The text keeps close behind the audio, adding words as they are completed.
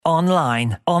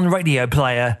online, on Radio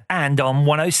Player, and on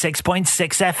 106.6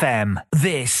 FM.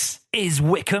 This is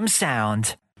Wickham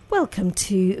Sound. Welcome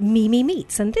to Mimi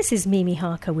Meets, and this is Mimi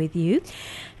Harker with you.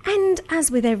 And as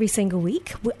with every single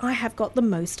week, I have got the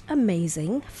most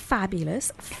amazing,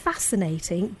 fabulous,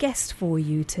 fascinating guest for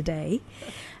you today.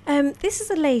 This is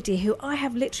a lady who I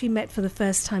have literally met for the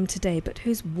first time today, but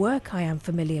whose work I am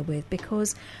familiar with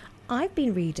because I've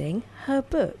been reading her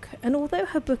book. And although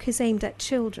her book is aimed at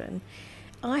children,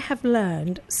 I have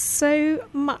learned so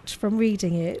much from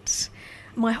reading it.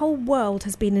 My whole world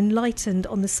has been enlightened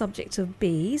on the subject of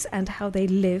bees and how they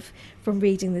live from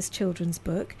reading this children's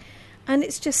book. And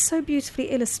it's just so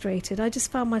beautifully illustrated. I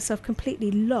just found myself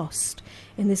completely lost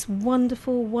in this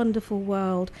wonderful, wonderful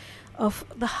world of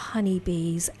the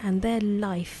honeybees and their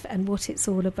life and what it's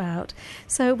all about.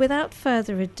 So without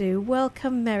further ado,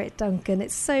 welcome Merritt Duncan.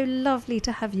 It's so lovely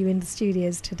to have you in the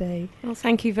studios today. Well,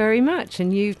 thank you very much.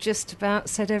 And you've just about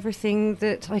said everything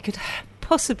that I could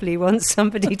possibly want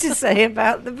somebody to say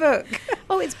about the book.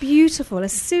 Oh, it's beautiful.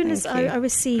 As soon as I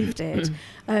received it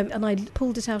and I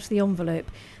pulled it out of the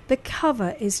envelope, the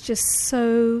cover is just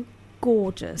so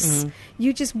gorgeous.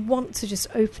 You just want to just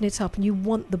open it up and you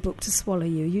want the book to swallow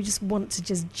you. You just want to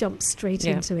just jump straight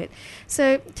into it.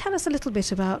 So tell us a little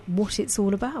bit about what it's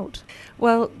all about.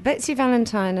 Well, Betsy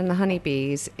Valentine and the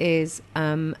Honeybees is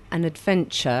an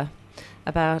adventure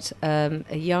about a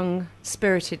young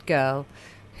spirited girl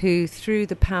who, through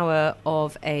the power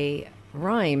of a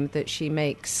rhyme that she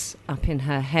makes up in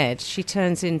her head, she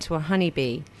turns into a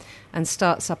honeybee and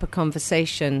starts up a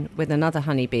conversation with another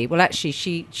honeybee. Well, actually,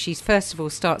 she first of all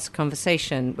starts a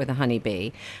conversation with a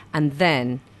honeybee and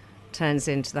then turns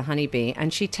into the honeybee.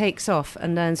 And she takes off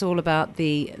and learns all about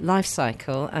the life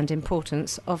cycle and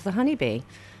importance of the honeybee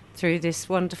through this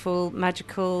wonderful,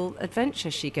 magical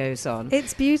adventure she goes on.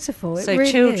 It's beautiful. So really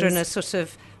children is. are sort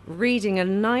of reading a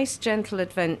nice, gentle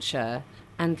adventure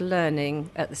and learning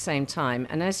at the same time.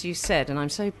 And as you said, and I'm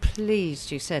so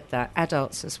pleased you said that,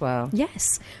 adults as well.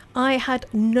 Yes. I had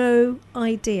no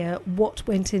idea what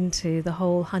went into the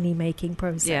whole honey making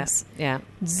process. Yeah.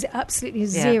 Absolutely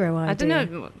zero idea. I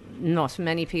don't know. Not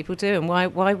many people do. And why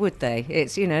would they?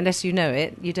 It's, unless you know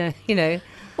it, you don't,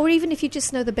 Or even if you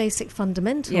just know the basic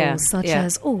fundamentals, such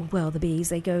as, the bees,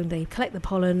 they go and they collect the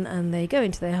pollen and they go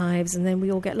into their hives and then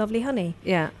we all get lovely honey.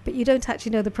 Yeah. But you don't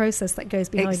actually know the process that goes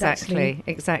behind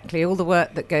Exactly. All the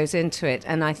work that goes into it.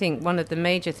 And I think one of the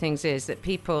major things is that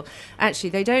people,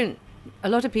 actually, a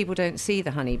lot of people don't see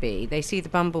the honeybee. They see the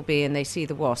bumblebee and they see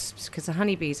the wasps because the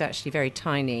honeybee is actually very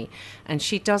tiny and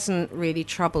she doesn't really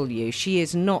trouble you. She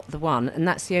is not the one, and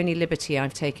that's the only liberty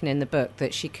I've taken in the book,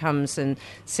 that she comes and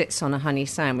sits on a honey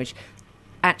sandwich.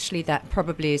 Actually, that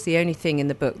probably is the only thing in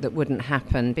the book that wouldn't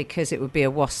happen because it would be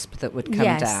a wasp that would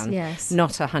come down,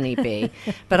 not a honeybee.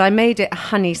 But I made it a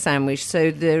honey sandwich, so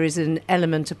there is an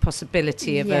element of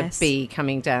possibility of a bee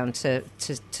coming down to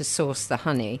source the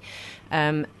honey.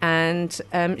 And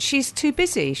she's too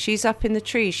busy. She's up in the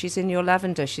trees. She's in your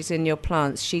lavender. She's in your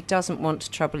plants. She doesn't want to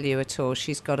trouble you at all.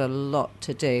 She's got a lot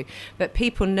to do. But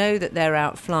people know that they're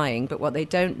out flying, but what they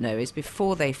don't know is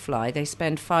before they fly, they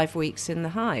spend 5 weeks in the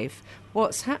hive.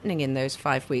 What's happening in those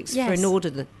 5 weeks in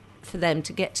order for them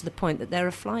to get to the point that they're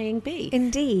a flying bee?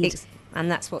 Indeed. And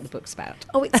that's what the book's about.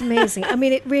 Oh, it's amazing. I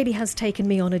mean, it really has taken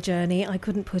me on a journey. I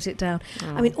couldn't put it down.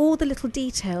 I mean, all the little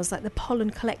details, like the pollen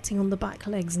collecting on the back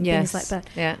legs and things like that.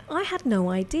 Yeah. I had no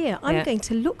idea. I'm going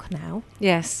to look now.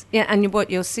 Yes. Yeah, and what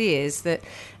you'll see is that...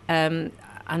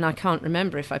 and I can't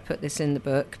remember if I put this in the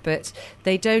book, but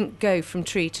they don't go from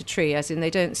tree to tree, as in they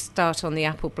don't start on the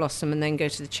apple blossom and then go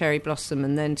to the cherry blossom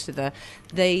and then to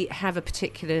they have a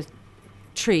particular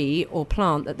tree or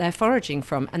plant that they're foraging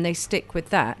from, and they stick with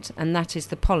that, and that is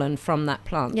the pollen from that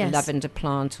plant, the lavender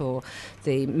plant or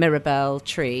the mirabelle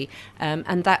tree,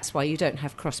 and that's why you don't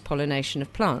have cross-pollination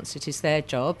of plants. It is their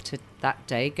job to that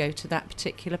day go to that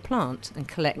particular plant and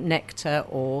collect nectar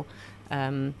or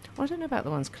I don't know about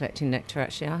the ones collecting nectar,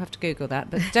 actually. I'll have to Google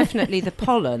that. But definitely the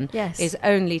pollen is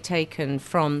only taken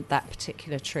from that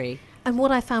particular tree. And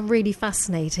what I found really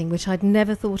fascinating, which I'd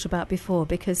never thought about before,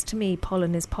 because to me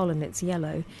pollen is pollen, it's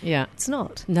yellow. Yeah. It's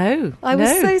not. No. I was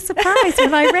so surprised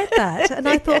when I read that. And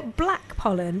I thought black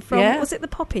pollen from, was it the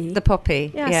poppy? The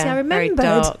poppy. Yeah, see, I remembered.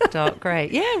 Very dark grey.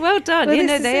 Yeah, well done.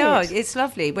 Well, they are. It's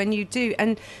lovely when you do.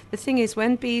 And the thing is,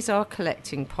 when bees are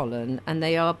collecting pollen and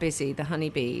they are busy, the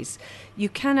honeybees, you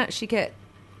can actually get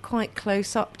quite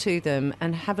close up to them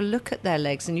and have a look at their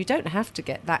legs. And you don't have to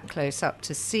get that close up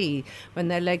to see when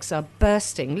their legs are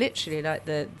bursting, literally like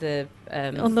the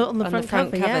on the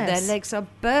front cover, yes. Their legs are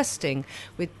bursting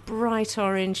with bright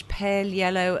orange, pale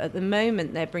yellow. At the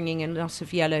moment, they're bringing in a lot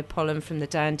of yellow pollen from the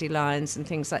dandelions and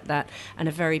things like that, and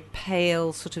a very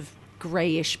pale sort of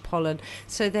greyish pollen.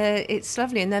 So it's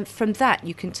lovely. And then from that,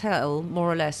 you can tell more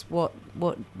or less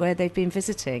where they've been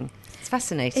visiting. It's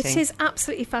fascinating. It is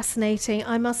absolutely fascinating.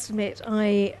 I must admit,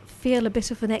 I feel a bit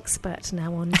of an expert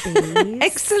now on bees.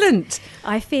 Excellent.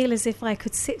 I feel as if I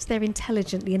could sit there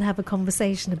intelligently and have a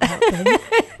conversation about them.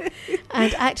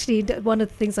 And actually, one of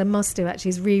the things I must do actually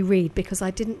is reread, because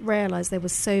I didn't realise there were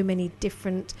so many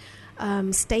different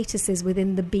statuses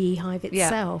within the beehive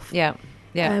itself. Yeah.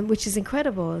 Which is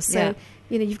incredible. So,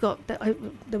 you've got,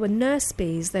 there were nurse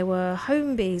bees, there were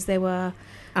home bees, there were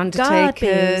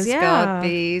undertakers, guard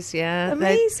bees,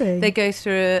 Amazing. They go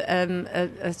through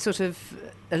a sort of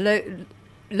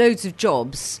loads of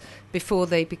jobs before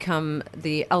they become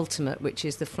the ultimate, which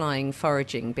is the flying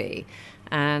foraging bee.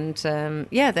 And to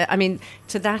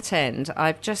that end,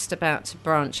 I'm just about to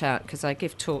branch out, because I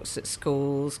give talks at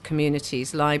schools,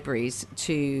 communities, libraries,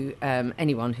 to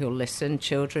anyone who'll listen,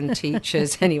 children,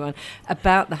 teachers, anyone,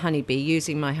 about the honeybee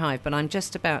using my hive. But I'm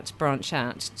just about to branch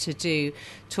out to do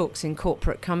talks in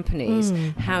corporate companies,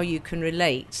 how you can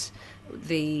relate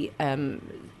the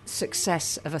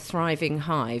success of a thriving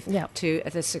hive to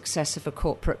the success of a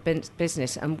corporate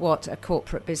business, and what a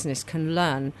corporate business can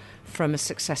learn from a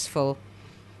successful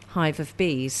hive of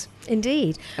bees.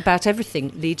 Indeed. About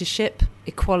everything, leadership,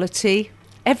 equality,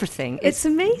 everything. It's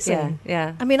amazing.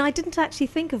 Yeah. I mean, I didn't actually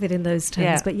think of it in those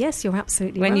terms, but yes, you're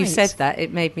absolutely right. When you said that,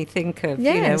 it made me think of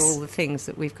all the things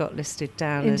that we've got listed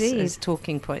down as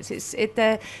talking points.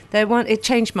 It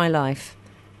changed my life.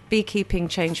 Beekeeping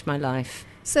changed my life.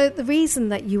 So the reason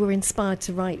that you were inspired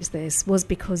to write this was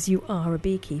because you are a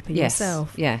beekeeper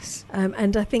yourself. Yes.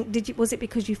 And I think, was it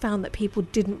because you found that people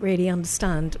didn't really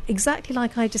understand, exactly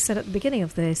like I just said at the beginning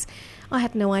of this, I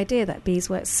had no idea that bees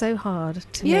worked so hard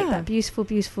to make that beautiful,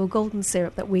 beautiful golden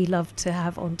syrup that we love to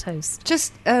have on toast.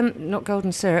 Just not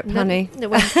golden syrup, honey.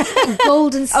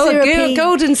 Golden syrup. Oh,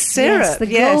 golden syrup. Yes, the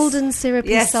golden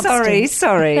syrupy substance.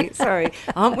 Sorry.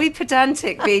 Aren't we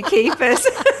pedantic beekeepers?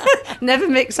 Never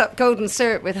mix up golden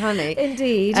syrup with honey.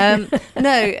 Indeed.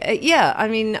 I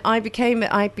mean, I became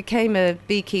a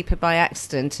beekeeper by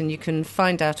accident, and you can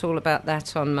find out all about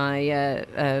that on my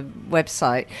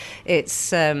website. It's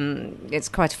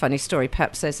quite a funny story.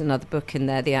 Perhaps there's another book in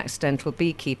there, The Accidental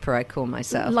Beekeeper, I call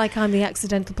myself. Like I'm the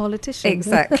accidental politician.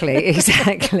 Exactly.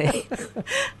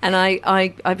 And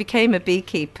I became a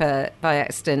beekeeper by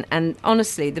accident. And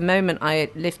honestly, the moment I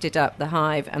lifted up the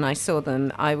hive and I saw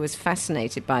them, I was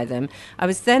fascinated by them. I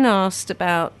was then asked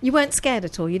about... You weren't scared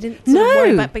at all? You didn't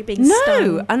worry about being stung?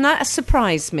 No, and that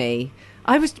surprised me.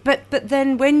 I was, but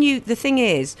then the thing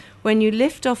is, when you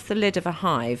lift off the lid of a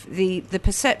hive, the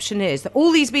perception is that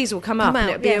all these bees will come up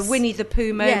and it'll be a Winnie the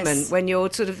Pooh moment when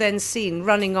you're sort of then seen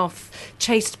running off,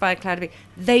 chased by a cloud of bees.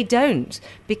 They don't,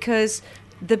 because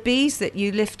the bees that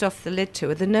you lift off the lid to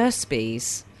are the nurse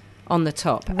bees on the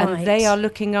top, and they are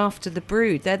looking after the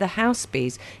brood. They're the house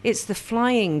bees. It's the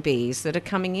flying bees that are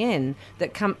coming in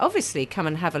that come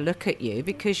and have a look at you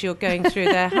because you're going through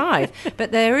their hive.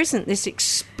 But there isn't this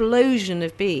explosion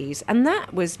of bees, and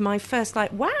that was my first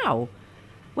wow,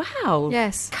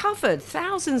 yes, covered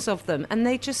thousands of them, and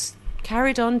they just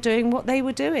carried on doing what they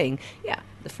were doing. Yeah,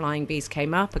 the flying bees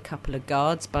came up, a couple of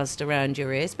guards buzzed around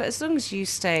your ears, but as long as you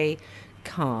stay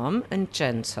calm and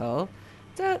gentle,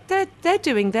 they're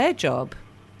doing their job.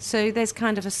 So there's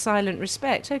kind of a silent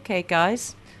respect. Okay,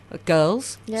 guys.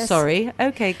 Girls. Yes. Sorry.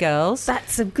 Okay, girls.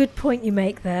 That's a good point you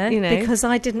make there, because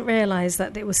I didn't realise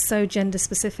that it was so gender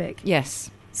specific. Yes.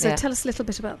 So tell us a little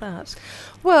bit about that.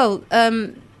 Well,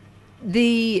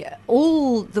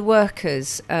 all the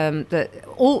workers,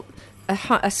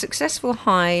 a successful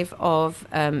hive of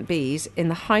bees in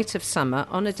the height of summer,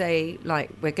 on a day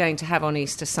like we're going to have on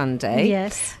Easter Sunday.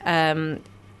 Yes.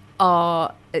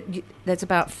 There's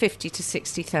about 50 to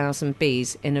 60,000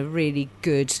 bees in a really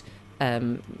good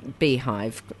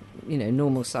beehive,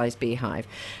 normal sized beehive.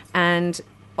 And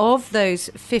of those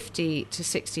 50 to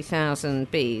 60,000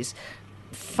 bees,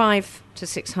 500 to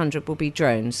 600 will be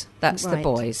drones. That's the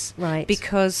boys. Right.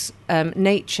 Because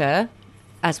nature,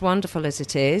 as wonderful as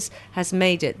it is, has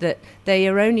made it that they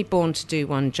are only born to do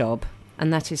one job,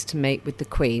 and that is to mate with the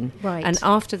queen. Right. And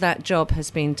after that job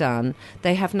has been done,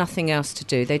 they have nothing else to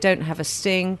do. They don't have a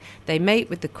sting. They mate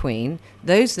with the queen.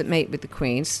 Those that mate with the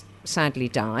queen sadly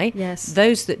die. Yes.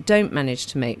 Those that don't manage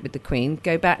to mate with the queen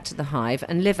go back to the hive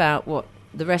and live out what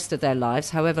the rest of their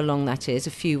lives, however long that is,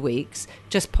 a few weeks,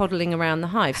 just poddling around the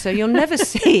hive. So you'll never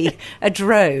see a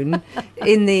drone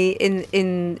in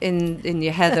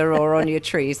your heather or on your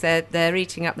trees. They're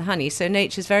eating up the honey. So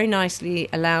nature's very nicely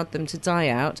allowed them to die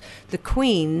out. The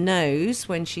queen knows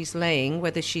when she's laying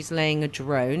whether she's laying a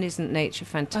drone. Isn't nature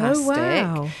fantastic? Oh,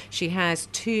 wow. She has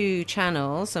 2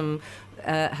 channels, and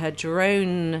her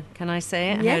drone, can I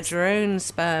say it? Yes. Her drone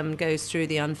sperm goes through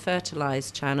the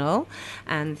unfertilized channel,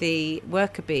 and the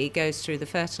worker bee goes through the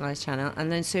fertilized channel,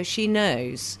 and then so she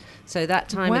knows. So that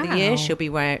time of the year, she'll be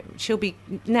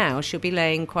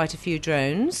laying quite a few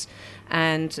drones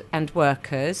and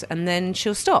workers, and then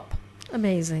she'll stop.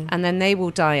 Amazing. And then they will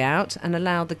die out and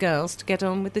allow the girls to get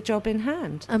on with the job in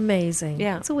hand. Amazing.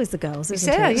 Yeah. It's always the girls,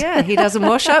 isn't it? Yeah. He doesn't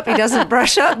wash up. He doesn't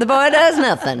brush up. The boy does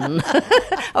nothing.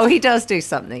 Oh, he does do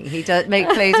something. He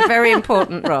plays a very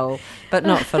important role, but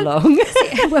not for long.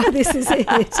 Well, this is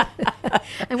it.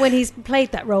 And when he's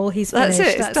played that role, he's finished.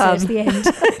 That's it. It's done. It's the end.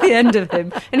 The end of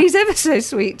him. And he's ever so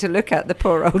sweet to look at, the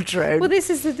poor old drone. Well, this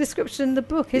is the description in the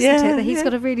book, isn't it? That he's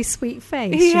got a really sweet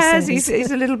face. He she has. says.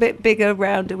 He's a little bit bigger,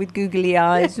 rounder, with googly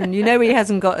eyes, and he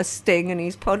hasn't got a sting, and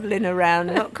he's poddling around,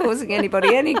 not causing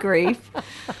anybody any grief.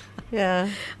 Yeah,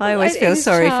 I always feel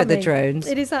sorry for the drones.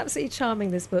 It is absolutely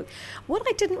charming, this book. What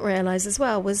I didn't realise as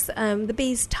well was the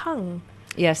bee's tongue.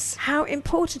 Yes. How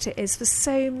important it is for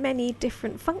so many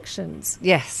different functions.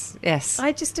 Yes.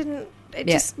 I just didn't...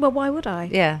 Well, why would I?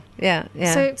 Yeah.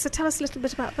 So tell us a little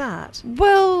bit about that.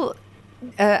 Well...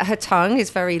 her tongue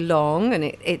is very long, and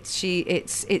it's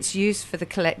used for the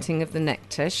collecting of the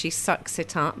nectar. She sucks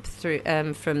it up through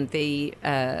from the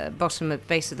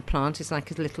base of the plant. It's like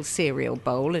a little cereal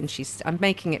bowl, and I'm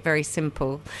making it very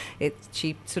simple.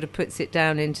 She sort of puts it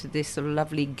down into this sort of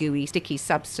lovely gooey sticky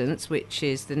substance, which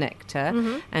is the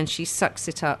nectar, and she sucks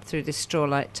it up through this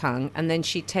straw-like tongue, and then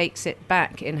she takes it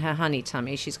back in her honey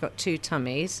tummy. She's got 2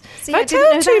 tummies. See, If I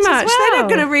tell too much, they're not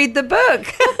going to read the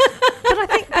book.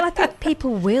 But I think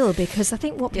people will, because I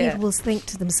think what people will think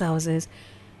to themselves is,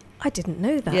 I didn't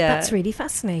know that. Yeah. That's really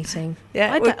fascinating.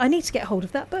 Yeah, I need to get hold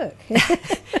of that book.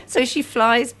 So she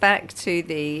flies back to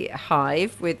the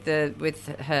hive with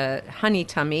her honey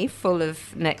tummy full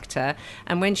of nectar,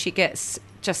 and when she gets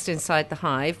just inside the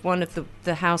hive, one of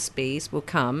the house bees will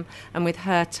come, and with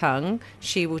her tongue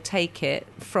she will take it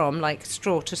from, like,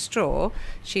 straw to straw.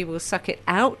 She will suck it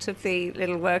out of the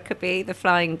little worker bee, the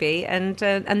flying bee, and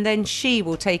then she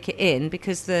will take it in,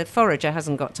 because the forager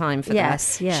hasn't got time for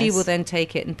that. Yes. She will then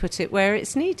take it and put it where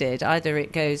it's needed. Either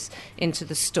it goes into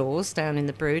the stores down in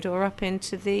the brood, or up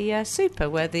into the super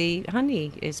where the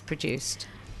honey is produced.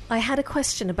 I had a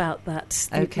question about that,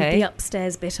 Okay. the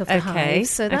upstairs bit of the hive.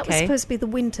 So that was supposed to be the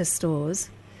winter stores.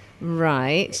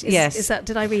 Right, yes. Is that,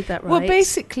 did I read that right? Well,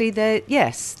 basically, they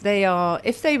are,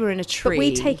 if they were in a tree... But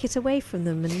we take it away from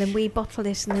them, and then we bottle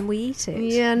it, and then we eat it.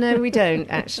 Yeah, no, we don't,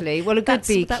 actually. Well, a good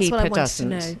beekeeper that's what I wanted doesn't.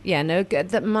 to know. Yeah, no,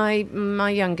 my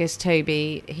youngest,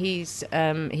 Toby, he's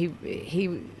a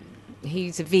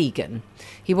vegan.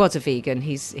 He was a vegan.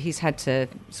 He's had to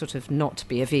sort of not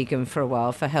be a vegan for a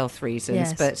while for health reasons,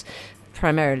 Yes. but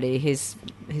primarily his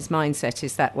mindset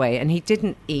is that way. And he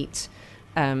didn't eat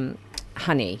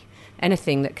honey,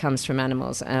 anything that comes from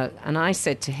animals. And I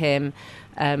said to him,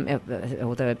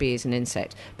 although a bee is an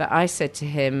insect, but I said to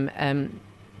him,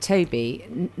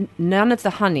 Toby, none of the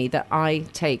honey that I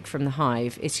take from the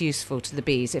hive is useful to the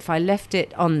bees. If I left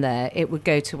it on there, it would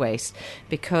go to waste,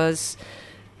 because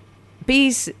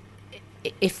bees,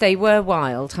 if they were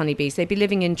wild honeybees, they'd be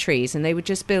living in trees, and they would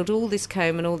just build all this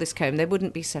comb and all this comb. There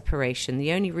wouldn't be separation.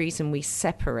 The only reason we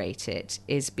separate it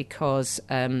is because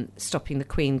stopping the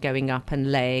queen going up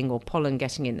and laying, or pollen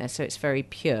getting in there, so it's very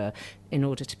pure, in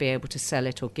order to be able to sell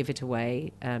it or give it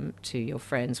away to your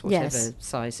friends, whatever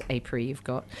size apiary you've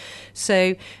got.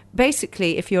 So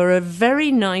basically, if you're a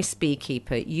very nice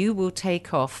beekeeper, you will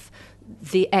take off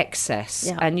the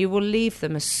excess, and you will leave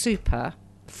them a super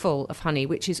full of honey,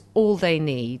 which is all they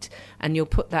need, and you'll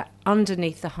put that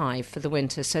underneath the hive for the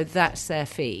winter. So that's their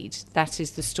feed. That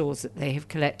is the stores that they have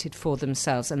collected for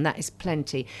themselves, and that is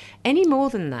plenty. Any more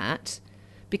than that,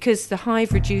 because the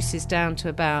hive reduces down to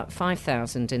about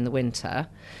 5,000 in the winter,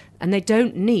 and they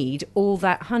don't need all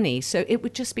that honey, so it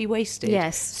would just be wasted.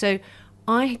 Yes. So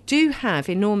I do have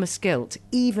enormous guilt,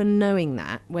 even knowing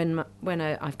that, when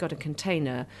I've got a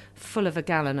container full of a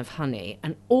gallon of honey,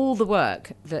 and all the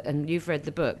work that, and you've read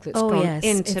the book, that's gone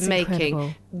into making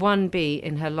incredible. One bee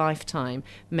in her lifetime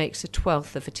makes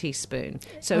 1/12 of a teaspoon.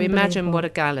 So imagine what a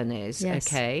gallon is. Yes.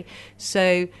 Okay.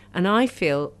 So, and I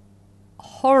feel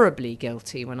horribly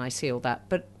guilty when I see all that,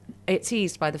 but it's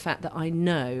eased by the fact that I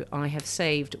know I have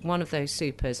saved one of those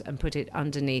supers and put it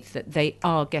underneath, that they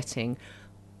are getting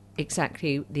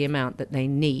exactly the amount that they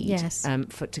need Yes.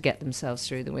 to get themselves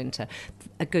through the winter.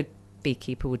 A good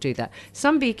beekeeper will do that.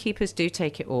 Some beekeepers do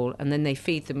take it all, and then they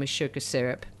feed them with sugar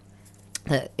syrup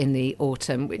in the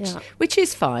autumn, which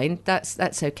is fine.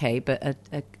 That's okay. But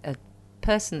a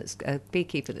person that's a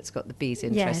beekeeper that's got the bees'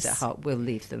 interest at heart will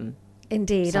leave them.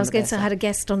 Indeed. I was going to say, I had a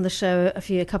guest on the show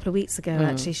a couple of weeks ago,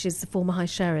 actually. She's the former High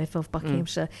Sheriff of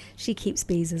Buckinghamshire. She keeps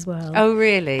bees as well. Oh,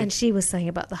 really? And she was saying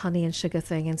about the honey and sugar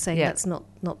thing and saying that's not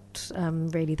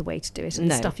really the way to do it.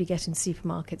 And the stuff you get in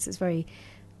supermarkets is very...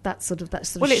 That sort of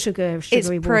sugary water. It's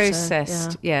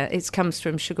processed. Yeah, it comes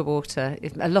from sugar water,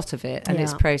 a lot of it, and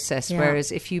it's processed.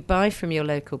 Whereas if you buy from your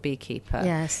local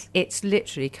beekeeper, it's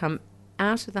literally come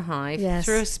out of the hive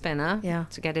through a spinner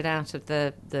to get it out of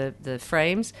the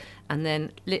frames, and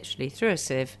then literally through a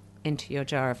sieve into your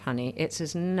jar of honey. It's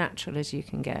as natural as you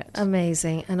can get.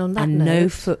 Amazing. And on that note, no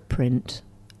footprint.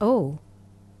 Oh,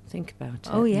 think about it.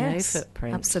 Oh yes, no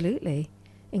footprint. Absolutely,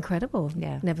 incredible.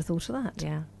 Yeah, never thought of that.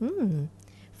 Yeah.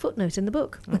 Footnote in the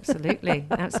book. Absolutely.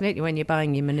 When you're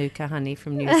buying your Manuka honey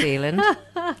from New Zealand,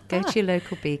 go to your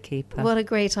local beekeeper. What a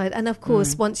great idea. And of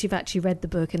course, once you've actually read the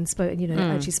book and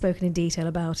actually spoken in detail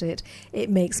about it, it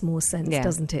makes more sense,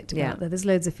 doesn't it, to go out there. There's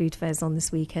loads of food fairs on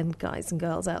this weekend, guys and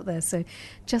girls out there, so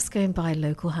just go and buy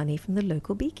local honey from the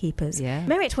local beekeepers.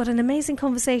 Merit, what an amazing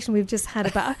conversation we've just had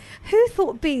about who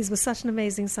thought bees was such an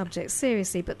amazing subject,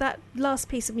 seriously. But that last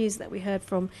piece of music that we heard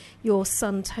from your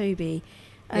son Toby,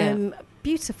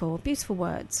 beautiful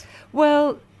words.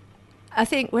 Well, I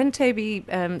think when Toby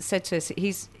said to us,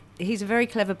 he's a very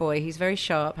clever boy. He's very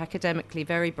sharp, academically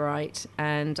very bright,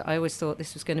 and I always thought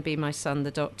this was going to be my son,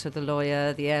 the doctor, the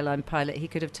lawyer, the airline pilot. He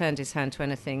could have turned his hand to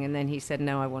anything, and then he said,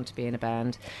 no, I want to be in a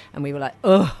band. And we were like,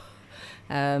 oh.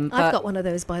 I've got one of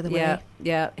those, by the way.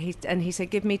 Yeah. He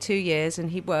said, give me 2 years, and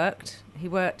he worked. He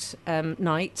worked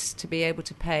nights to be able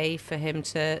to pay for him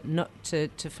to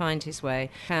find his way.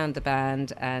 Found the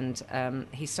band, and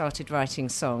he started writing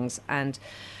songs. And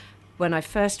when I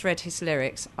first read his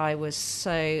lyrics, I was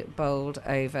so bowled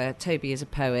over. Toby is a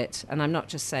poet, and I'm not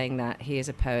just saying that. He is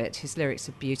a poet. His lyrics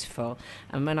are beautiful.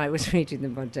 And when I was reading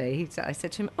them one day, I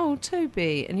said to him, "Oh,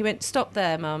 Toby," and he went, "Stop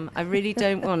there, Mum. I really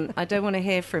don't want. I don't want to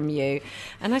hear from you."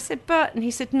 And I said, "But," and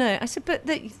he said, "No." I said, "But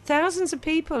thousands of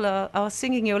people are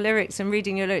singing your lyrics and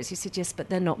reading your lyrics." He said, "Yes, but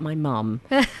they're not my mum."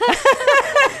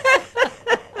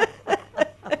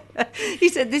 He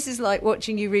said, "This is like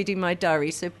watching you reading my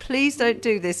diary, so please don't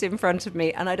do this in front of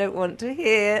me, and I don't want to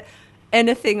hear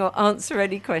anything or answer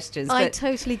any questions." I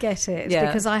totally get it,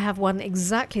 because I have one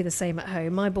exactly the same at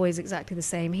home. My boy is exactly the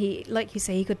same. He, like you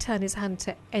say, he could turn his hand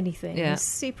to anything. Yeah. He's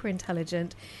super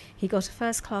intelligent. He got a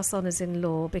first-class honours in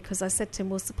law because I said to him,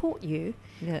 we'll support you.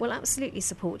 Yeah. We'll absolutely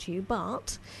support you,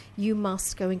 but you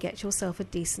must go and get yourself a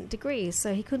decent degree.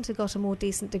 So he couldn't have got a more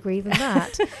decent degree than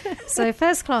that. So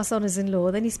first-class honours in law.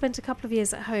 Then he spent a couple of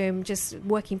years at home just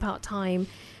working part-time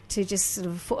to just sort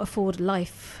of afford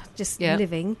life,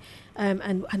 living,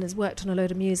 and has worked on a load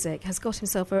of music, has got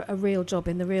himself a real job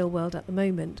in the real world at the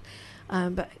moment.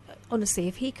 But honestly,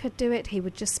 if he could do it, he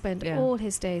would just spend all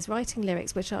his days writing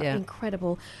lyrics, which are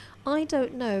incredible. I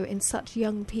don't know in such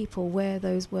young people where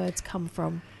those words come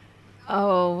from.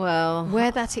 Oh, well.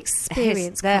 Where that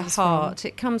experience their comes heart. from.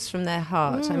 It comes from their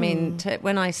heart. I mean,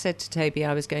 when I said to Toby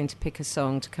I was going to pick a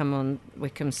song to come on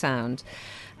Wickham Sound,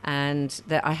 and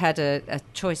that I had a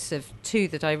choice of two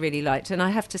that I really liked, and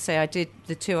I have to say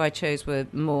the two I chose were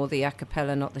more the a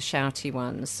cappella, not the shouty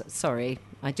ones. Sorry,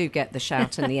 I do get the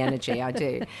shout and the energy, I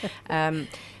do.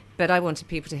 But I wanted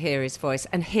people to hear his voice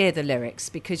and hear the lyrics,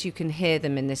 because you can hear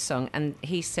them in this song. And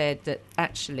he said that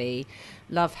actually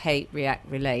Love, Hate,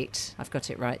 React, Relate, I've got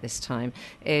it right this time,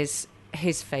 is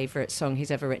his favourite song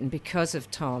he's ever written because of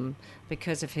Tom,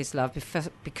 because of his love,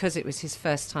 because it was his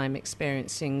first time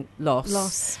experiencing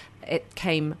loss. It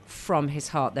came from his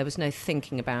heart. There was no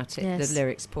thinking about it. Yes. The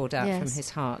lyrics poured out from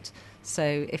his heart.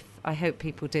 So I hope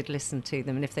people did listen to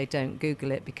them, and if they don't, Google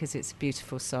it, because it's a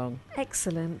beautiful song.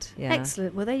 Excellent. Yeah.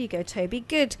 Excellent. Well, there you go, Toby.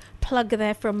 Good plug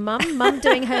there from Mum. Mum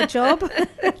doing her job.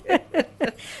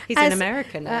 He's in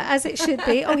America now. As it should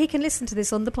be. Oh, he can listen to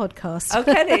this on the podcast. Oh,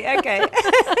 can he? Okay.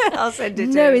 I'll send it to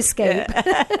him. No escape.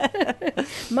 Yeah.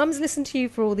 Mum's listened to you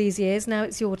for all these years. Now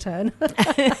it's your turn.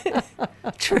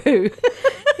 True.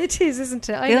 It is, isn't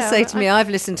it? He'll say to me, I've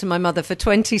listened to my mother for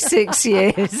 26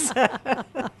 years.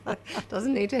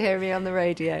 Doesn't need to hear me on the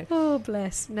radio. Oh,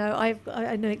 bless. No,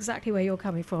 I know exactly where you're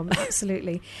coming from.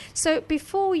 Absolutely. So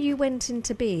before you went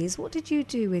into bees, what did you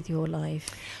do with your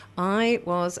life? I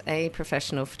was a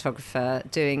professional photographer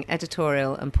doing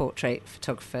editorial and portrait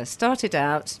photographer. Started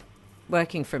out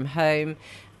working from home,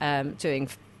 doing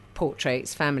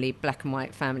portraits, family, black and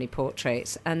white family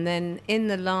portraits. And then in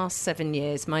the last 7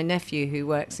 years, my nephew, who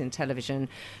works in television,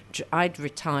 I'd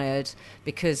retired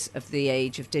because of the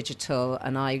age of digital,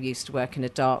 and I used to work in a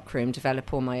dark room,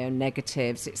 develop all my own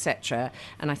negatives, etc.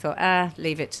 And I thought,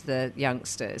 leave it to the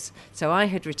youngsters. So I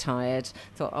had retired,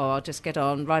 thought, I'll just get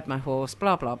on, ride my horse,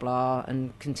 blah, blah, blah,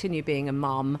 and continue being a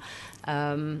mum,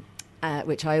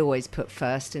 which I always put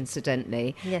first,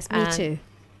 incidentally. Yes, me too.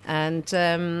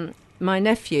 And my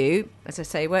nephew, as I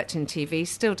say, worked in TV,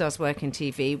 still does work in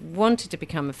TV, wanted to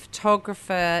become a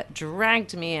photographer,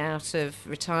 dragged me out of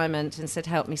retirement and said,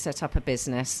 help me set up a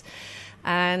business.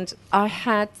 And I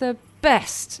had the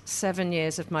best 7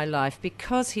 years of my life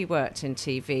because he worked in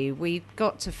TV. We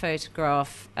got to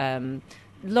photograph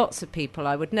lots of people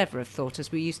I would never have thought,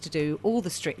 as we used to do all the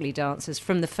Strictly dancers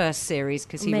from the first series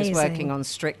because he was working on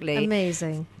Strictly.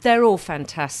 Amazing. They're all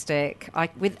fantastic,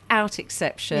 without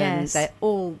exception. Yes. They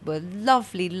all were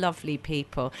lovely, lovely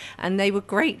people, and they were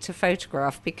great to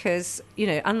photograph because,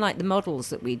 unlike the models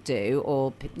that we do,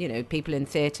 or people in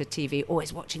theatre, TV,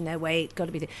 always watching their weight, got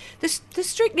to be the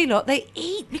Strictly lot. They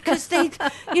eat because they,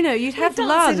 you'd have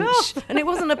lunch, and it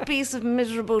wasn't a piece of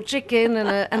miserable chicken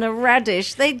and a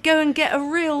radish. They'd go and get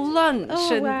a real lunch,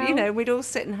 and we'd all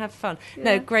sit and have fun. Yeah.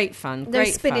 No, great fun. No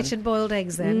spinach and boiled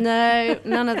eggs then. No,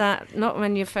 none of that. Not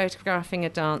when you're photographing a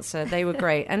dancer. They were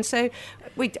great. And so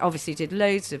we obviously did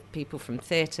loads of people from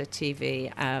theatre,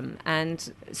 TV,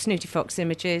 and Snooty Fox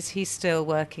Images. He's still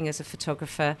working as a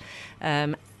photographer.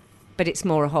 But it's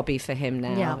more a hobby for him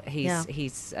now.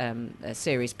 He's a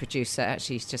series producer.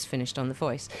 Actually, he's just finished on The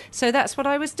Voice. So that's what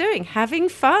I was doing, having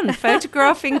fun,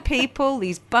 photographing people,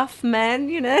 these buff men,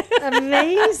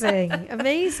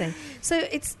 Amazing. So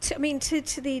it's,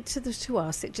 to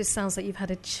us, it just sounds like you've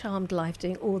had a charmed life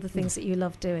doing all the things that you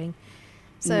love doing.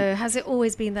 So has it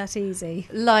always been that easy?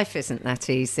 Life isn't that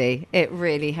easy. It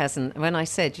really hasn't. When I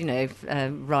said,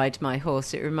 ride my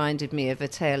horse, it reminded me of a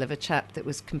tale of a chap that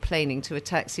was complaining to a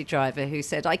taxi driver who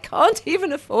said, I can't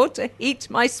even afford to heat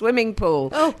my swimming pool.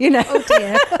 Oh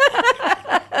dear.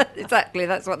 Exactly,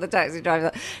 that's what the taxi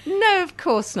driver thought. No, of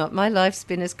course not. My life's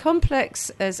been as complex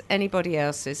as anybody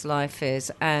else's life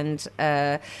is. And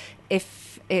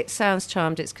if it sounds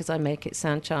charmed, it's because I make it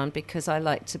sound charmed, because I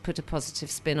like to put a positive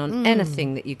spin on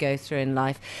anything that you go through in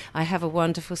life. I have a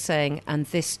wonderful saying, and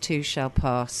this too shall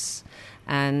pass.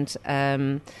 And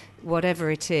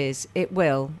whatever it is, it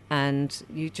will, and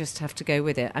you just have to go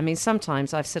with it. I mean,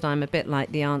 sometimes I've said I'm a bit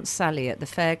like the Aunt Sally at the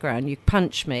fairground. You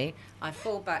punch me, I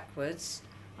fall backwards,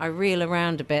 I reel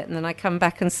around a bit, and then I come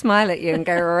back and smile at you and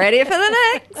go, ready for the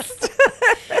next.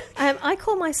 I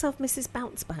call myself Mrs.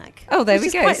 Bounceback. Oh, there we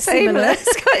go. Similar.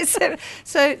 It's quite similar.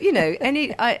 So,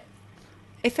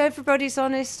 if everybody's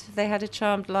honest, they had a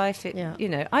charmed life.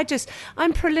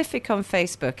 I'm prolific on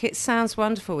Facebook. It sounds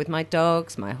wonderful with my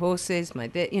dogs, my horses,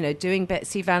 doing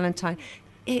Betsy Valentine.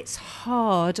 It's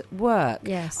hard work.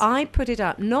 Yes. I put it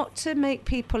up not to make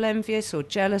people envious or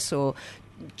jealous or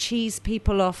cheese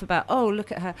people off about,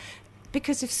 look at her.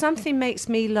 Because if something makes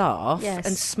me laugh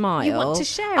and smile, you want to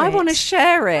share it. I want to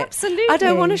share it. Absolutely. I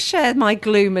don't want to share my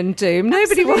gloom and doom.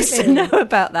 Nobody wants to know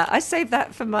about that. I save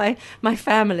that for my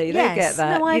family. Yes. They get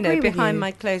that. No, I agree with behind you.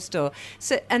 my closed door.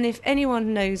 So, and if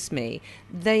anyone knows me,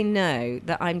 they know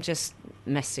that I'm just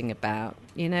messing about,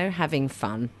 having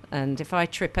fun. And if I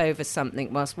trip over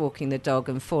something whilst walking the dog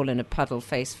and fall in a puddle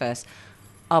face first,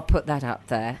 I'll put that up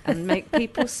there and make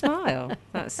people smile.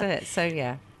 That's it. So,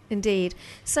 yeah. Indeed.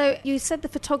 So you said the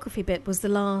photography bit was the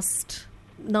last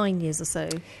 9 years or so.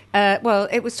 Well,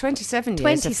 it was 27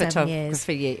 years of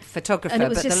photographer, and it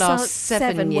was but just the last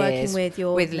 7 years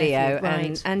working with Leo, nephew,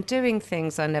 right. and doing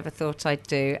things I never thought I'd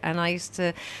do. And I used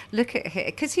to look at him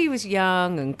because he was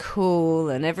young and cool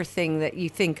and everything that you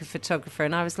think of photographer,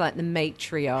 and I was like the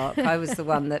matriarch. I was the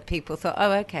one that people thought,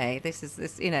 oh, okay, this is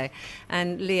this,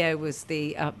 and Leo was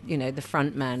the the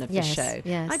front man of the show.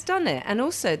 Yes. I'd done it, and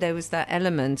also there was that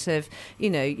element of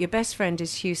your best friend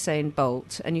is Usain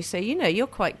Bolt, and you say, you're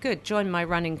quite good, join my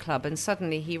running club, and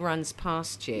suddenly he runs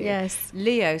past you. Yes.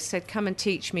 Leo said, come and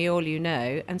teach me all you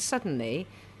know, and suddenly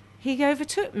he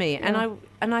overtook me. Yeah.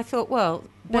 And I thought, well,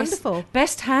 wonderful.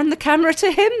 Best hand the camera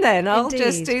to him then. I'll Indeed.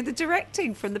 just do the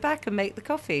directing from the back and make the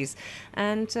coffees.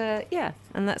 And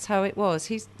and that's how it was.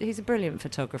 He's a brilliant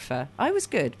photographer. I was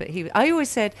good, but I always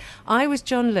said I was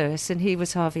John Lewis and he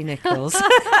was Harvey Nichols.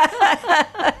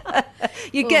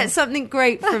 You get something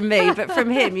great from me, but from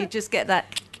him you just get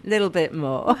that little bit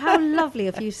more. Oh, how lovely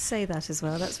of you to say that as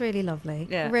well. That's really lovely.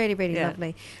 Yeah. Really, really Yeah.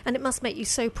 lovely. And it must make you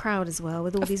so proud as well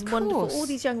with all these wonderful, course. all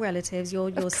these young relatives, your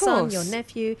Of son, course. your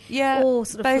nephew, Yeah, all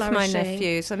sort of both my flourishing.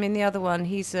 nephews. I mean, the other one,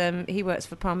 he works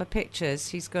for Palmer Pictures.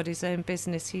 He's got his own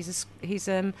business. He's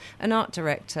an art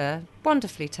director,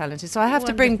 wonderfully talented. So I have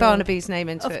to bring Wonderful. Barnaby's name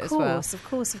into it as well. Of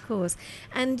course.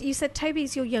 And you said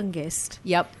Toby's your youngest.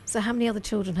 Yep, So how many other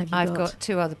children have you I've got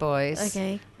 2 other boys.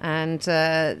 Okay. And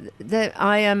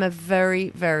I am a very,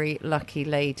 very lucky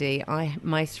lady.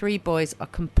 My 3 boys are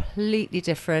completely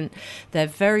different. They're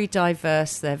very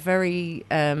diverse. They're very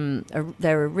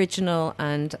they're original,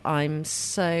 and I'm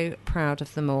so proud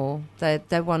of them all.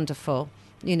 They're wonderful.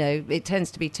 You know, it tends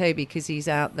to be Toby because he's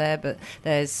out there, but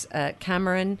there's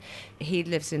Cameron. He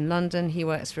lives in London. He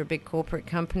works for a big corporate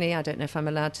company. I don't know if I'm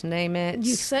allowed to name it.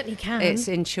 You certainly can. It's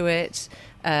Intuit,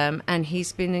 and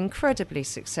he's been incredibly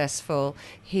successful.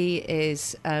 He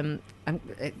is.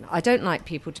 I don't like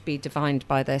people to be defined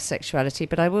by their sexuality,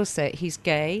 but I will say he's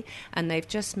gay, and they've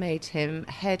just made him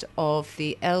head of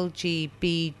the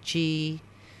LGBTG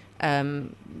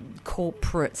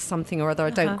corporate something or other. I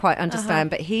don't quite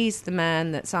understand, but he's the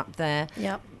man that's up there.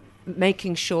 Yep.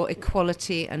 Making sure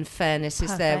equality and fairness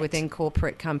is there Perfect. within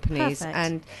corporate companies. Perfect.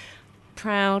 And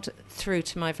proud through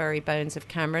to my very bones of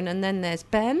Cameron. And then there's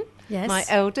Ben, Yes. my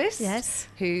eldest, Yes.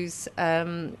 who's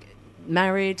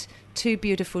married, 2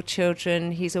 beautiful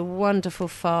children. He's a wonderful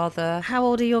father, How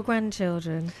old are your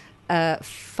grandchildren?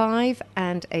 5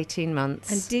 and 18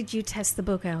 months. And did you test the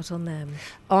book out on them?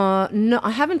 No,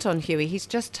 I haven't on Huey. He's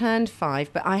just turned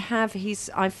 5, but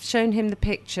I've shown him the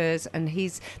pictures, and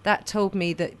that told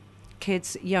me that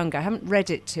kids younger. I haven't read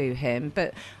it to him,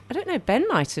 but I don't know, Ben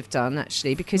might have done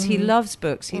actually, because he loves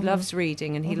books, he loves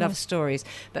reading, and he loves stories.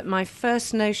 But my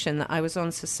first notion that I was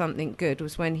on to something good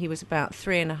was when he was about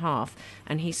 3.5,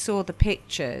 and he saw the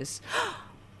pictures.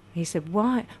 He said,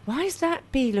 why is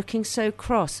that bee looking so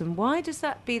cross? And why does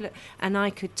that bee look... And I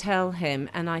could tell him,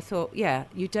 and I thought, yeah,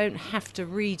 you don't have to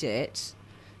read it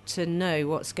to know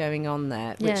what's going on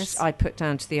there, which Yes. I put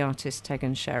down to the artist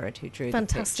Tegan Sherrod, who drew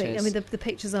Fantastic. the I pictures. mean, the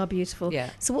pictures are beautiful. Yeah.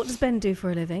 So what does Ben do for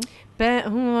a living? Ben,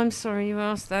 I'm sorry you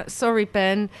asked that. Sorry,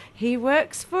 Ben. He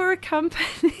works for a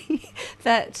company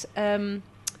that...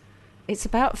 it's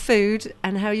about food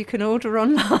and how you can order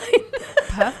online.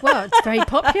 Well, it's very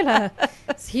popular.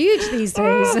 It's huge these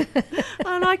days.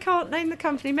 And I can't name the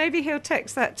company. Maybe he'll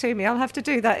text that to me. I'll have to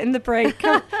do that in the break.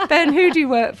 Ben, who do you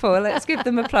work for? Let's give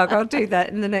them a plug. I'll do that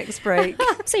in the next break.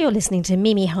 So you're listening to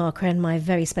Mimi Harker, and my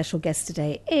very special guest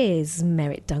today is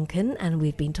Merritt Duncan, and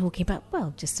we've been talking about,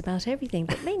 well, just about everything,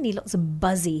 but mainly lots of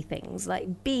buzzy things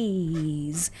like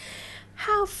bees.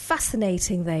 How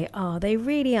fascinating they are. They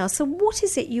really are. So what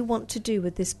is it you want to do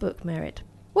with this book, Merritt?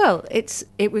 Well,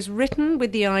 it was written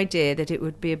with the idea that it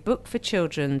would be a book for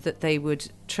children that they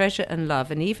would treasure and love.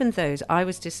 And even those, I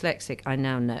was dyslexic, I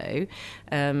now know,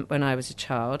 when I was a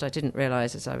child. I didn't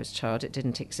realise as I was a child it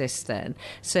didn't exist then.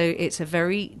 So it's a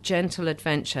very gentle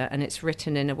adventure, and it's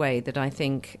written in a way that I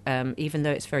think, even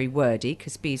though it's very wordy,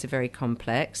 because bees are very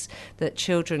complex, that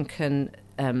children can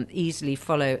easily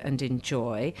follow and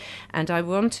enjoy. And I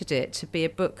wanted it to be a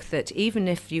book that even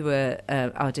if you are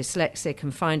dyslexic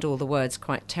and find all the words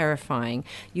quite terrifying,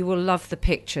 you will love the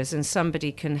pictures, and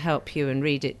somebody can help you and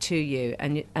read it to you,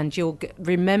 and you'll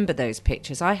remember those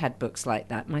pictures. I had books like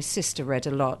that. My sister read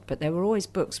a lot, but there were always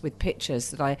books with pictures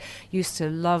that I used to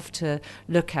love to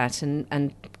look at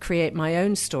and create my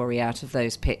own story out of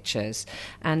those pictures.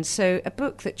 And so a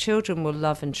book that children will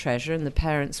love and treasure, and the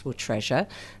parents will treasure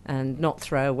and not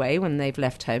throw away when they've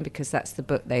left home, because that's the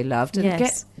book they loved. And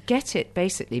Yes. get it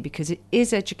basically because it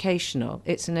is educational.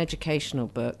 It's an educational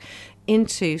book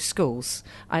into schools.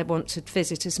 I want to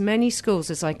visit as many schools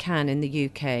as I can in the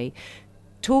UK,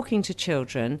 talking to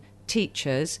children,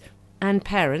 teachers and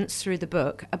parents through the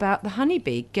book about the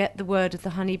honeybee. Get the word of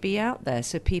the honeybee out there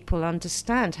so people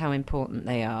understand how important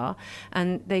they are,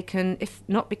 and they can, if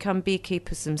not become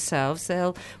beekeepers themselves,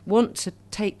 they'll want to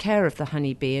take care of the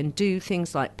honeybee and do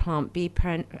things like plant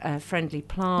bee-friendly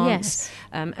plants, Yes.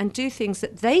 And do things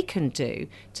that they can do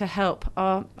to help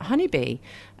our honeybee.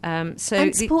 And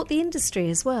support the industry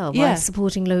as well by Yeah.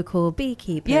 supporting local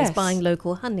beekeepers, Yes. buying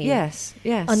local honey. Yes.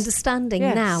 Understanding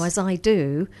Yes. now, as I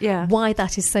do, Yeah. why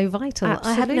that is so vital.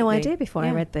 I had no Absolutely. idea before I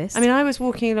Yeah. read this. I mean, I was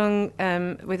walking along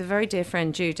with a very dear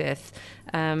friend, Judith,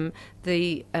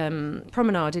 the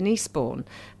promenade in Eastbourne,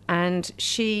 And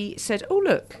she said, oh,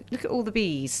 look at all the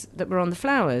bees that were on the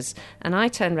flowers. And I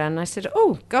turned around and I said,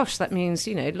 oh, gosh, that means,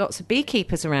 lots of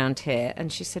beekeepers around here.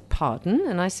 And she said, pardon?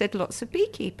 And I said, lots of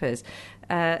beekeepers.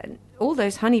 All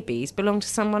those honeybees belong to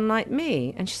someone like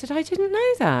me. And she said, I didn't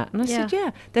know that. And I said,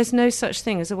 yeah, there's no such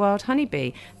thing as a wild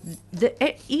honeybee.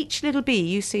 Each little bee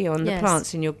you see on the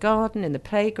plants in your garden, in the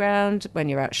playground, when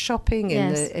you're out shopping,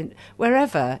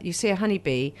 wherever you see a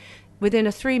honeybee, within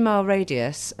a 3-mile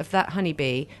radius of that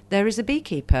honeybee, there is a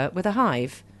beekeeper with a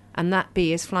hive. And that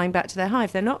bee is flying back to their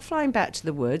hive. They're not flying back to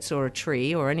the woods or a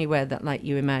tree or anywhere that like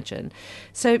you imagine.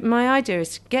 So my idea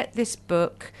is to get this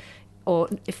book, or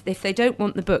if they don't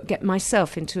want the book, get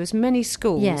myself into as many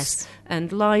schools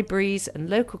and libraries and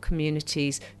local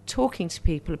communities, talking to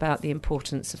people about the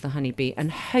importance of the honeybee,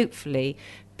 and hopefully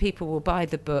people will buy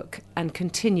the book and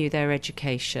continue their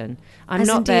education. I'm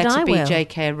not there to be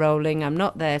J.K. Rowling. I'm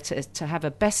not there to have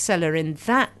a bestseller in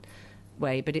that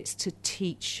way, but it's to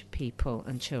teach people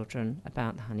and children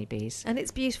about the honeybees. And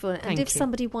it's beautiful. And if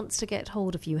somebody wants to get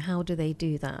hold of you, how do they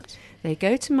do that? They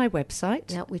go to my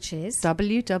website, which is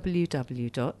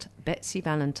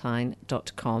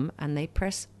www.betsyvalentine.com, and they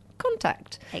press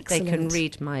contact. Excellent. They can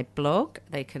read my blog.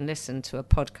 They can listen to a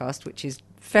podcast, which is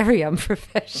very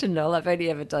unprofessional. I've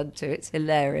only ever done 2. It's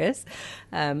hilarious.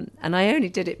 And I only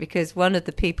did it because one of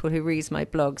the people who reads my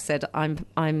blog said, I'm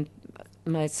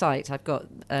my site, I've got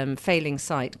failing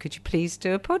site, could you please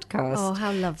do a podcast? Oh,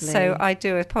 how lovely. So I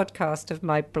do a podcast of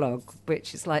my blog,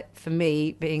 which is like, for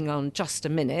me, being on just a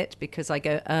minute, because I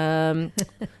go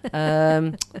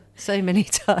so many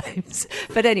times.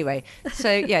 But anyway,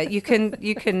 so you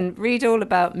can read all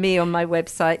about me on my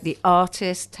website. The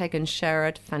artist, Tegan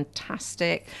Sherrod,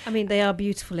 fantastic. I mean, they are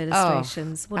beautiful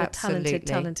illustrations. What absolutely. a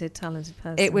talented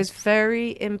person. It was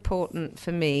very important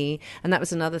for me, and that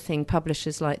was another thing,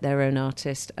 publishers like their own artist,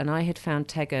 and I had found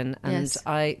Tegan, and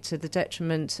I, to the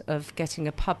detriment of getting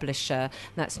a publisher,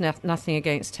 that's nothing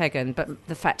against Tegan, but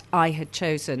the fact I had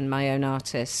chosen my own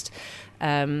artist.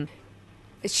 My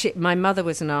mother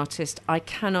was an artist. I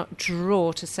cannot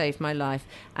draw to save my life,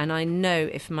 and I know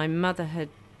if my mother had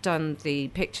done the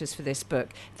pictures for this book,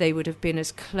 they would have been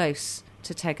as close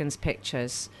to Tegan's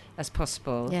pictures as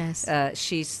possible. Yes.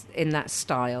 She's in that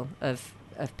style of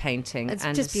painting. It's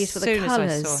and just beautiful. The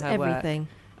colours, everything.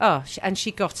 And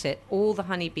she got it. All the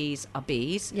honeybees are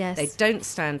bees. Yes. They don't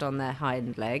stand on their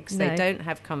hind legs. No. They don't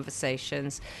have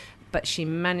conversations. But she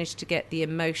managed to get the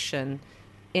emotion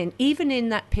even in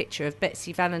that picture of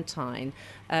Betsy Valentine.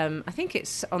 I think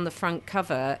it's on the front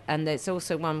cover, and there's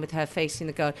also one with her facing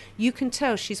the garden. You can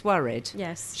tell she's worried.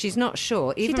 Yes. She's not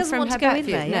sure. Even she doesn't from want her to go back in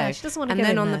view. there. No. Yeah, she doesn't want to go in there.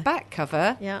 And then on there. the back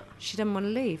cover, she doesn't want to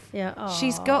leave. Yeah. Aww.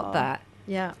 She's got that.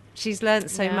 Yeah. She's learnt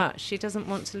so much. She doesn't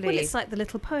want to leave. Well, it's like the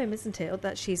little poem, isn't it,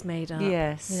 that she's made up?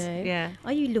 Yes. Yeah.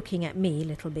 Are you looking at me,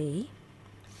 little bee?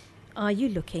 Are you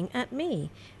looking at me?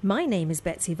 My name is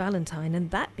Betsy Valentine,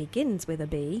 and that begins with a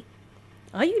B.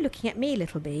 Are you looking at me,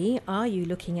 little bee? Are you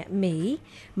looking at me?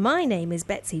 My name is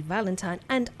Betsy Valentine,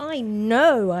 and I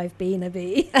know I've been a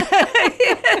bee.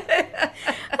 I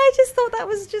just thought that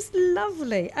was just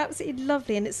lovely, absolutely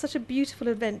lovely, and it's such a beautiful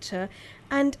adventure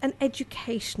and an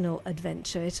educational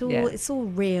adventure. It's all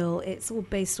real. It's all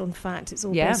based on fact. It's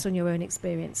all based on your own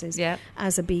experiences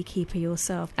as a beekeeper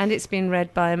yourself. And it's been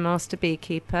read by a master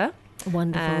beekeeper.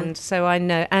 Wonderful. And so I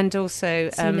know, and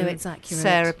also so you know it's accurate.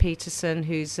 Sarah Peterson,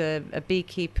 who's a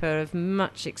beekeeper of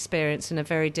much experience and a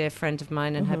very dear friend of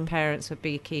mine, and her parents were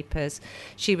beekeepers.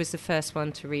 She was the first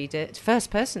person to read it.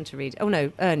 Oh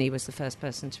no, Ernie was the first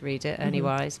person to read it. Ernie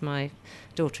Wise, my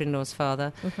daughter-in-law's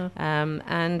father. So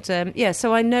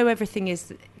I know everything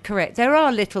is correct. There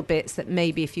are little bits that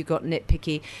maybe if you got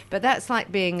nitpicky, but that's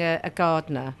like being a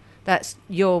gardener. That's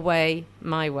your way,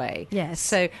 my way. Yes.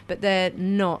 So, but they're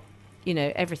not.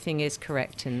 Everything is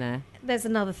correct in there. There's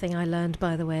another thing I learned,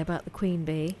 by the way, about the queen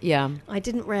bee. Yeah. I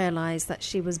didn't realise that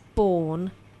she was born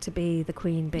to be the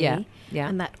queen bee. Yeah.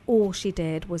 And that all she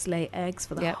did was lay eggs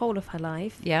for the whole of her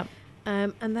life. Yeah.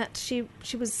 And that she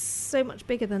was so much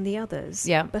bigger than the others.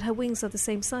 Yeah. But her wings are the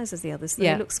same size as the others, so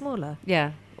they look smaller.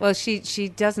 Yeah. Well, she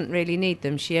doesn't really need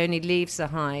them. She only leaves the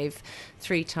hive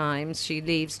 3 times. She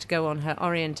leaves to go on her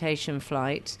orientation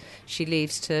flight. She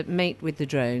leaves to mate with the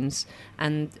drones,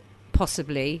 and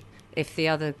possibly, if the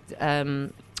other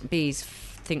bees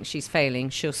thinks she's failing,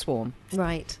 she'll swarm.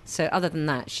 Right. So other than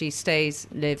that, she stays,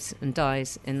 lives and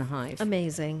dies in the hive.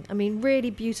 Amazing. I mean, really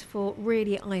beautiful,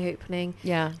 really eye-opening.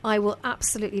 Yeah. I will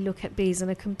absolutely look at bees in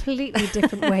a completely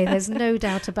different way. There's no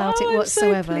doubt about it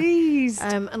whatsoever. I'm so pleased.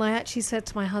 And I actually said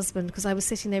to my husband, because I was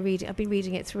sitting there reading, I've been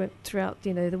reading it throughout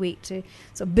the week, to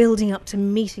sort of building up to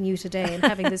meeting you today and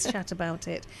having this chat about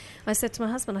it. I said to my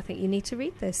husband, I think you need to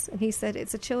read this. And he said,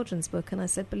 it's a children's book. And I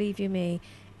said, believe you me,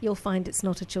 you'll find it's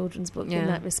not a children's book in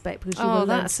that respect, because you will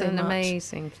learn so much. Oh, that's an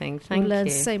amazing thing. Thank you. You'll learn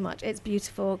so much. It's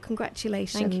beautiful.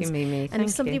 Congratulations. Thank you, Mimi. And if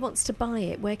somebody wants to buy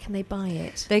it, where can they buy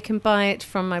it? They can buy it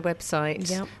from my website.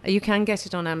 Yep. You can get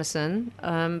it on Amazon,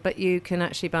 but you can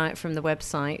actually buy it from the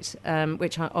website,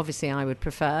 which obviously I would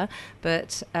prefer.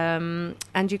 But and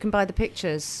you can buy the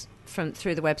pictures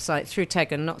through the website, through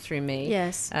Tegan, not through me.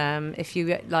 Yes. If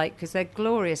you like, because they're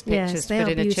glorious pictures they put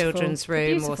are in beautiful. a children's They're room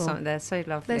beautiful. or something. They're so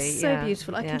lovely. They're so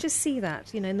beautiful. I can just see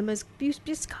that, in the most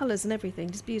beautiful colours and everything.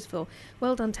 Just beautiful.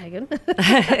 Well done, Tegan.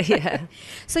 Yeah.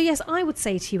 So, yes, I would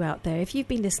say to you out there, if you've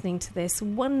been listening to this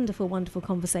wonderful, wonderful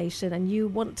conversation and you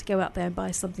want to go out there and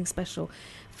buy something special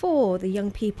for the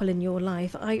young people in your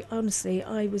life, I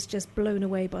was just blown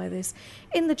away by this.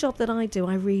 In the job that I do,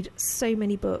 I read so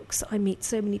many books. I meet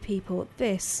so many people.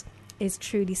 This is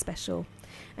truly special.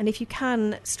 And if you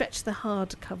can stretch the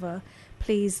hardcover,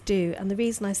 please do. And the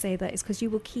reason I say that is because you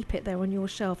will keep it there on your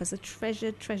shelf as a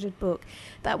treasured book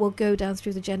that will go down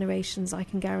through the generations. I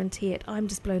can guarantee it. I'm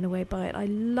just blown away by it. I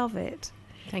love it.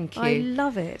 Thank you. I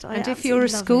love it. And if you're a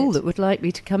school that would like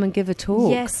me to come and give a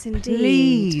talk, yes, indeed,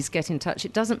 please get in touch.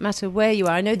 It doesn't matter where you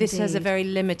are. I know this has a Indeed. very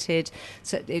limited,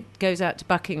 so it goes out to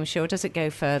Buckinghamshire. Does it go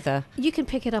further? You can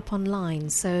pick it up online,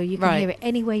 so you can Right. hear it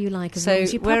anywhere you like, as So long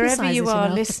as you wherever publicise you it are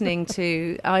enough. listening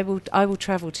to, I will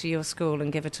travel to your school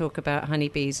and give a talk about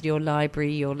honeybees, your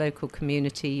library, your local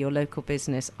community, your local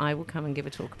business. I will come and give a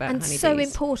talk about And honeybees. so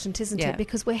important, isn't Yeah. it?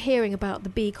 Because we're hearing about the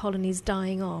bee colonies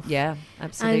dying off. Yeah,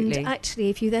 absolutely. And actually,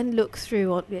 if you then look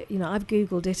through, I've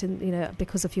Googled it, and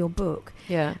because of your book.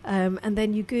 Yeah. And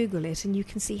then you Google it, and you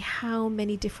can see how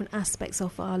many different aspects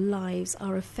of our lives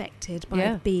are affected by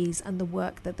Yeah. the bees and the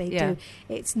work that they Yeah. do.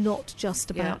 It's not just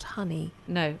about honey.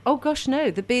 No. Oh gosh, no.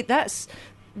 The bee.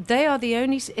 They are the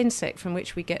only insect from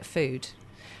which we get food,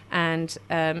 and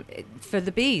for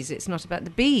the bees, it's not about.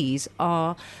 The bees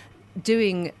are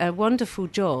doing a wonderful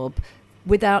job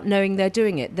without knowing they're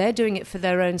doing it. They're doing it for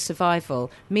their own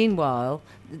survival. Meanwhile,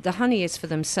 the honey is for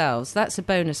themselves. That's a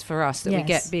bonus for us that we Yes.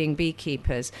 get being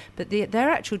beekeepers. But their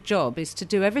actual job is to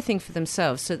do everything for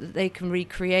themselves so that they can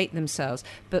recreate themselves.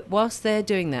 But whilst they're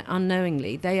doing that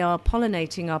unknowingly, they are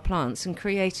pollinating our plants and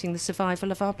creating the survival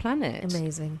of our planet.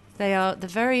 Amazing. They are the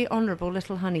very honourable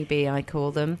little honeybee, I call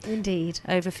them. Indeed.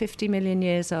 Over 50 million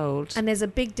years old. And there's a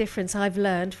big difference I've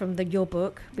learned from your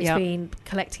book Yeah. between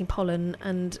collecting pollen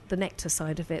and the nectar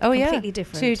side of it. Oh, yeah. Completely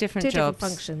different. Two different jobs.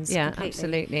 functions. Yeah, completely.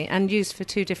 absolutely. And used for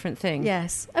two different things.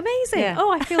 Yes. Amazing. Yeah.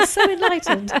 Oh, I feel so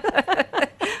enlightened.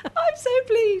 I'm so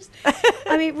pleased.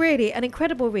 I mean, really, an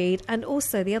incredible read. And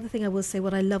also, the other thing I will say,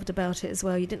 what I loved about it as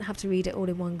well, you didn't have to read it all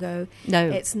in one go. No.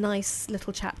 It's nice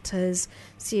little chapters.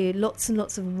 So lots and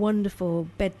lots of wonderful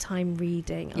bedtime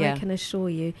reading. Yeah. I can assure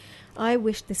you. I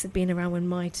wish this had been around when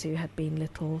my two had been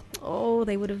little. Oh,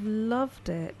 they would have loved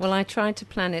it. Well, I tried to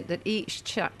plan it that each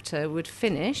chapter would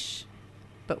finish,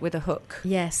 but with a hook.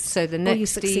 Yes. So the you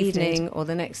next succeeded. evening or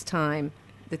the next time,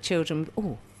 the children,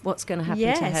 what's going to happen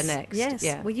yes, to her next? Yes.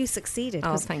 Yeah. Well, you succeeded. Oh,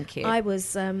 'cause thank you. I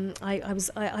was.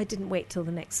 I didn't wait till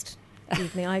the next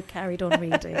evening. I carried on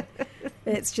reading.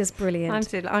 It's just brilliant.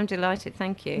 I'm delighted.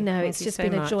 Thank you. No, Thank it's you just so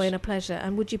been a much. joy and a pleasure.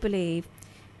 And would you believe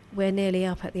we're nearly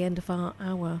up at the end of our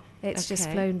hour? It's just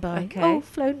Okay. flown by. Okay. Oh,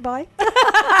 flown by.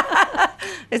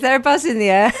 Is there a buzz in the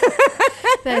air?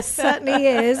 There certainly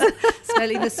is.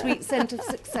 Smelling the sweet scent of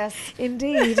success.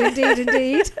 Indeed, indeed,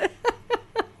 indeed.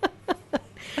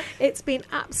 It's been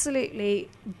absolutely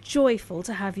joyful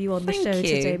to have you on the Thank show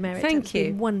you. today, Merit. Thank It's been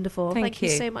you. wonderful. Thank you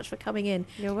you. so much for coming in.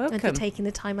 You're And for welcome. taking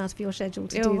the time out of your schedule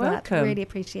to You're do that. welcome. Really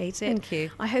appreciate it. Thank you.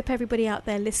 I hope everybody out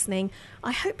there listening,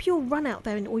 I hope you'll run out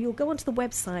there or you'll go onto the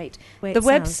website. Where The it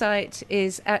sounds. website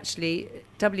is actually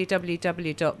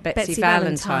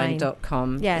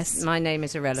www.betsyvalentine.com. Yes. My name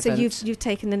is irrelevant. So you've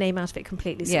taken the name out of it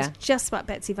completely. So Yeah. it's just about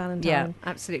Betsy Valentine. Yeah,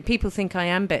 absolutely. People think I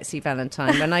am Betsy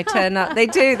Valentine when I turn up. They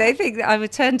do. They think that I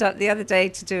turned up the other day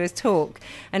to do a talk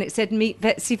and it said meet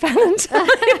Betsy Valentine.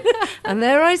 And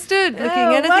there I stood looking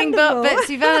Oh, anything wonderful. but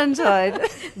Betsy Valentine.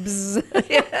 Bzz.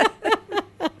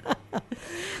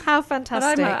 How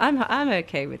fantastic. But I'm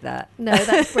okay with that. No,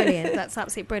 that's brilliant. That's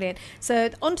absolutely brilliant. So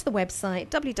onto the website,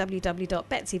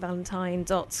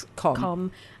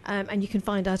 www.betsyvalentine.com, and you can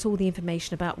find out all the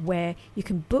information about where you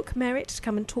can book Merit to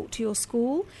come and talk to your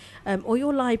school, or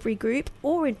your library group,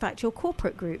 or in fact your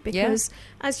corporate group, because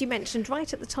as you mentioned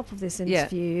right at the top of this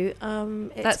interview,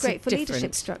 it's that's great for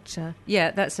leadership structure.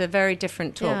 Yeah, that's a very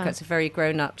different talk. Yeah. That's a very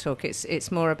grown-up talk.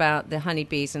 It's more about the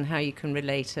honeybees and how you can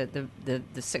relate to the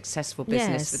successful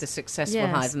business with a successful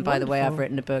hive. And by the way, I've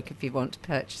written a book if you want to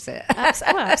purchase it.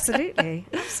 Absolutely.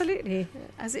 Absolutely.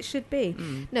 As it should be.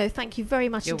 No, thank you very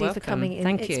much indeed for coming in.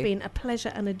 Thank you. It's been a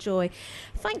pleasure and a joy.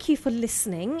 Thank you for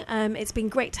listening. It's been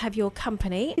great to have your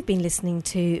company. You've been listening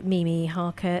to Mimi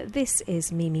Harker. This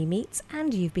is Mimi Meets,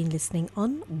 and you've been listening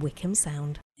on Wickham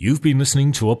Sound. You've been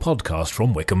listening to a podcast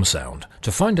from Wickham Sound.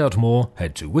 To find out more,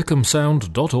 head to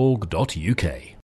wickhamsound.org.uk.